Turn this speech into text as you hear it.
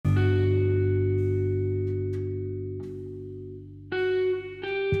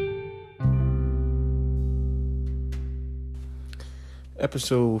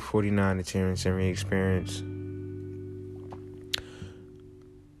Episode 49, the Terrence Henry Experience.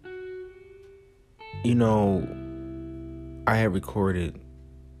 You know, I had recorded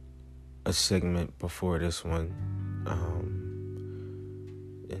a segment before this one,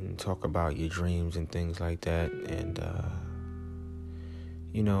 and talk about your dreams and things like that. And,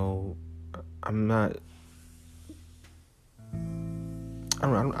 I'm not,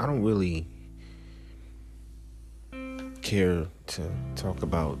 I don't really care to talk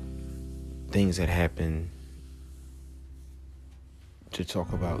about things that happen, to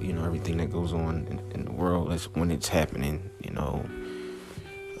talk about, everything that goes on in the world as when it's happening,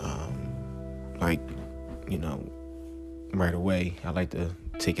 like, right away. I like to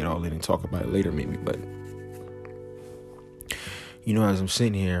take it all in and talk about it later maybe, but, as I'm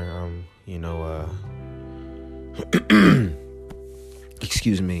sitting here,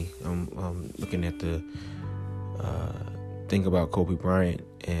 excuse me, I'm looking at the thing about Kobe Bryant,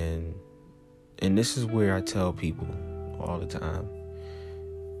 and this is where I tell people all the time: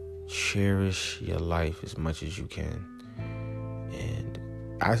 cherish your life as much as you can. And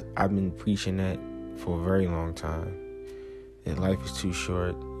I've been preaching that for a very long time, that life is too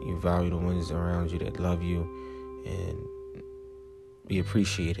short. You value the ones around you that love you, and be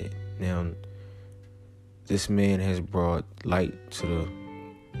appreciated. Now, this man has brought light to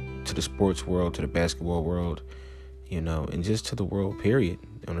the sports world, to the basketball world, and just to the world, period,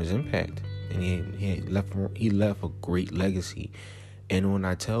 on his impact. And he left a great legacy. And when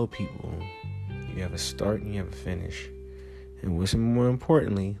I tell people, you have a start and you have a finish. And what's more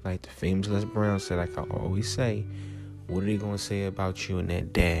importantly, like the famous Les Brown said, like I always say, what are they going to say about you in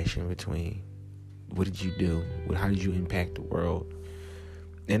that dash in between? What did you do? How did you impact the world?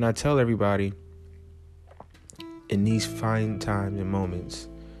 And I tell everybody, in these fine times and moments,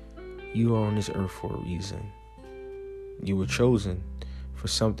 you are on this earth for a reason. You were chosen for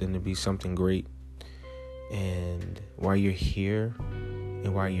something, to be something great. And while you're here,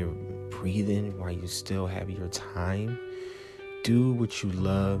 and while you're breathing, while you still have your time, do what you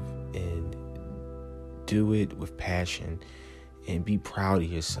love, and do it with passion, and be proud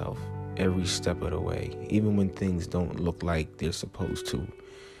of yourself every step of the way, even when things don't look like they're supposed to.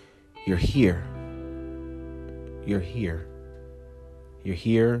 You're here. You're here. You're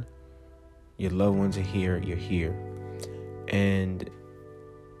here. Your loved ones are here. You're here. And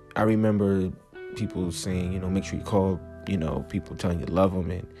I remember people saying, make sure you call, people telling you love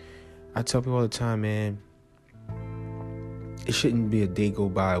them. And I tell people all the time, man, it shouldn't be a day go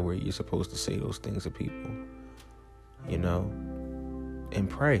by where you're supposed to say those things to people, and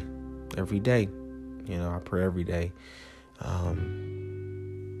pray every day. I pray every day,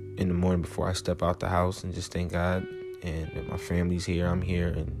 in the morning before I step out the house, and just thank God and that my family's here, I'm here,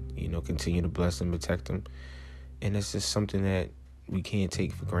 and, continue to bless them, protect them. And it's just something that we can't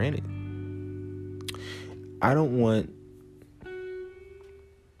take for granted. I don't want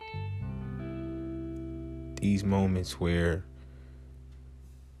these moments where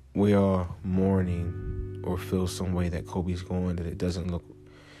we are mourning or feel some way that Kobe's going, that it doesn't look,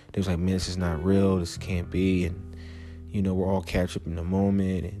 there's like, man, this is not real, this can't be. And, we're all catch up in the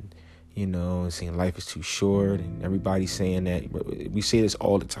moment, and, saying life is too short, and everybody's saying that. We say this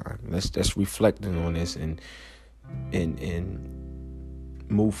all the time. Let's reflecting on this and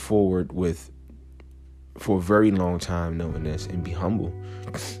move forward for a very long time knowing this, and be humble.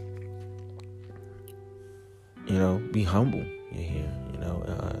 Be humble. You're here.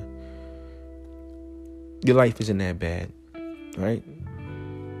 Your life isn't that bad, right?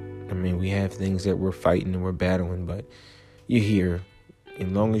 I mean, we have things that we're fighting and we're battling, but you're here. As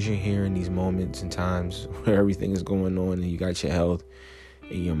long as you're here in these moments and times where everything is going on, and you got your health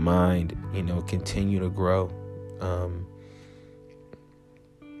and your mind, continue to grow.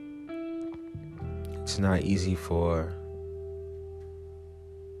 It's not easy for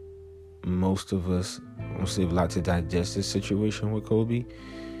most of us. I say a lot to digest this situation with Kobe.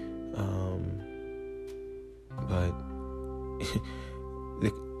 But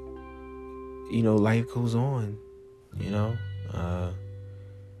life goes on.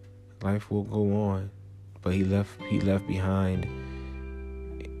 Life will go on. But he left behind.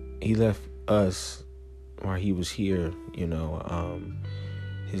 He left us while he was here.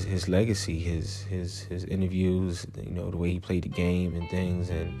 His legacy, his interviews, the way he played the game and things,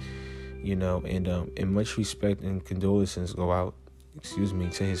 and and much respect and condolences go out,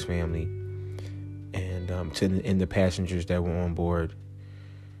 to his family, and to the passengers that were on board,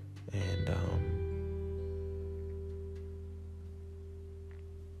 and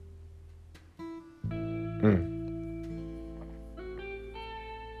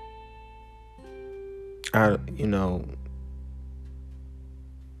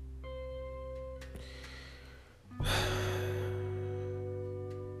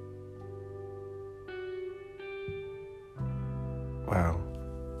Wow.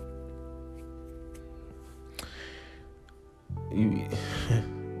 You,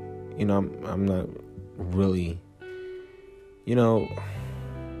 you know, I'm not really, you know,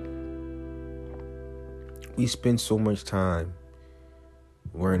 we spend so much time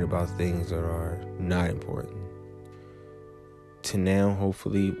worrying about things that are not important. To now,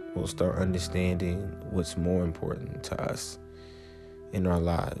 hopefully, we'll start understanding what's more important to us in our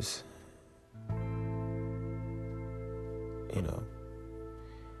lives. You know,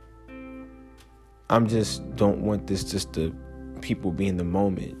 I'm just don't want this just to people be in the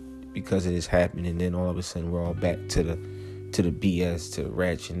moment because it is happening, and then all of a sudden we're all back to the BS, to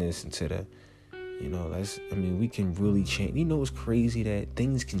ratchetness, and to the, you know, we can really change. You know, it's crazy that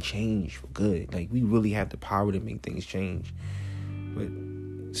things can change for good. Like, we really have the power to make things change. But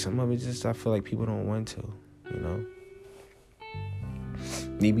some of it just, I feel like people don't want to, you know.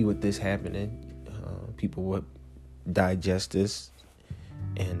 Maybe with this happening, people would digest this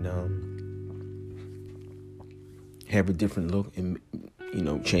and have a different look and, you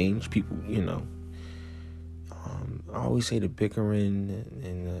know, change. People, you know. I always say the bickering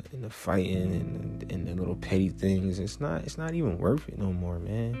and the fighting and the little petty things, it's not even worth it no more,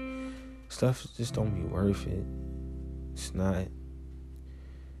 man. Stuff just don't be worth it. It's not,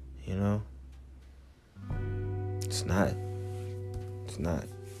 you know. It's not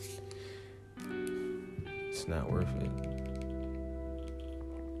worth it.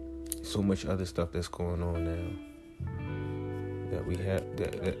 So much other stuff that's going on now that we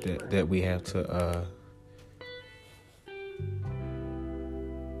have to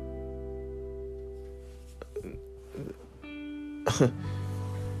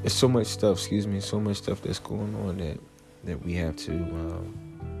there's so much stuff that's going on that we have to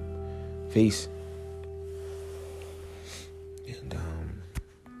face. And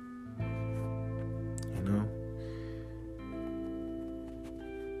you know,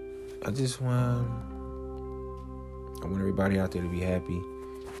 I want everybody out there to be happy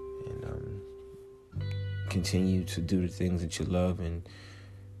and continue to do the things that you love, and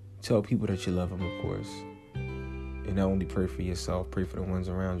tell people that you love them, of course. And not only pray for yourself, pray for the ones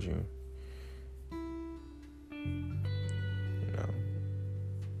around you. You know,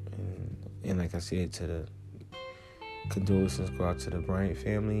 and like I said, to the condolences go out to the Bryant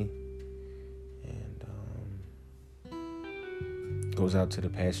family, and goes out to the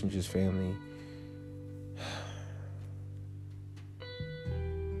passengers family.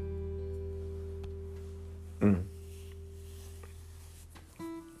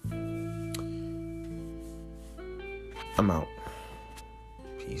 I'm out.